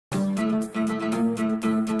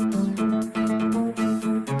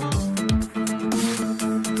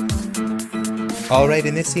Alright,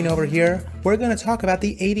 in this scene over here, we're going to talk about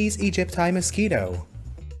the Aedes aegypti mosquito.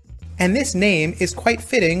 And this name is quite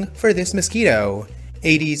fitting for this mosquito.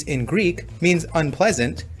 Aedes in Greek means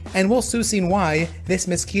unpleasant, and we'll soon see why this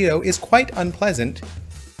mosquito is quite unpleasant.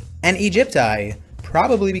 And Egypti,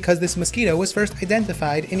 probably because this mosquito was first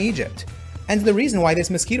identified in Egypt. And the reason why this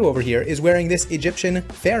mosquito over here is wearing this Egyptian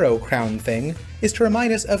pharaoh crown thing is to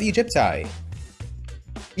remind us of Egypti.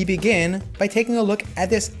 We begin by taking a look at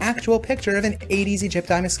this actual picture of an Aedes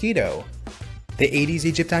aegypti mosquito. The Aedes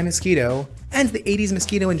aegypti mosquito, and the Aedes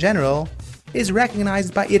mosquito in general, is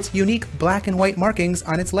recognized by its unique black and white markings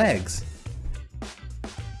on its legs.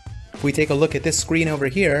 If we take a look at this screen over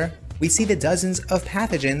here, we see the dozens of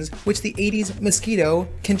pathogens which the Aedes mosquito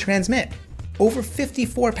can transmit. Over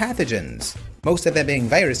 54 pathogens, most of them being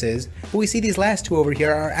viruses, but we see these last two over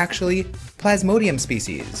here are actually Plasmodium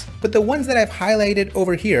species. But the ones that I've highlighted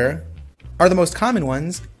over here are the most common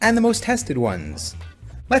ones and the most tested ones.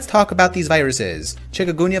 Let's talk about these viruses: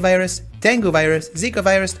 chikungunya virus, dengue virus, Zika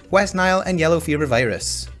virus, West Nile, and yellow fever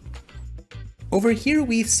virus. Over here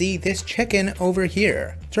we see this chicken over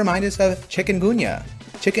here to remind us of chikungunya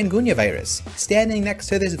virus, standing next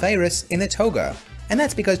to this virus in the toga. And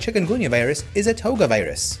that's because chikungunya virus is a toga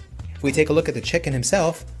virus. If we take a look at the chicken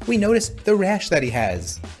himself, we notice the rash that he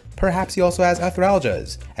has. Perhaps he also has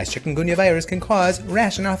arthralgias, as chikungunya virus can cause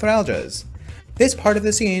rash and arthralgias. This part of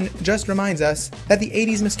the scene just reminds us that the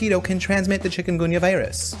Aedes mosquito can transmit the chikungunya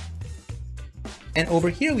virus. And over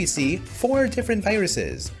here we see 4 different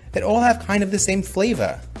viruses that all have kind of the same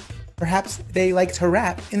flavor. Perhaps they like to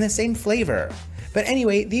wrap in the same flavor. But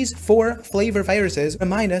anyway, these 4 flavor viruses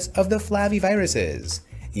remind us of the flaviviruses: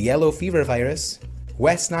 yellow fever virus,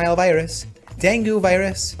 West Nile virus, dengue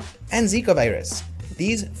virus, and Zika virus.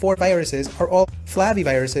 These 4 viruses are all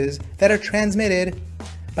flaviviruses that are transmitted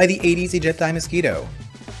by the Aedes aegypti mosquito.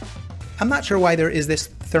 I'm not sure why there is this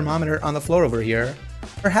thermometer on the floor over here.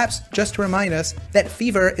 Perhaps just to remind us that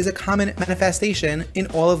fever is a common manifestation in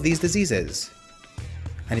all of these diseases.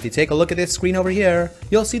 And if you take a look at this screen over here,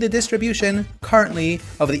 you'll see the distribution currently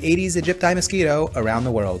of the Aedes aegypti mosquito around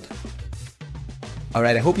the world.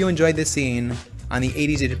 Alright, I hope you enjoyed this scene on the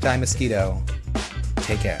Aedes aegypti mosquito.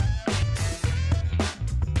 Take care.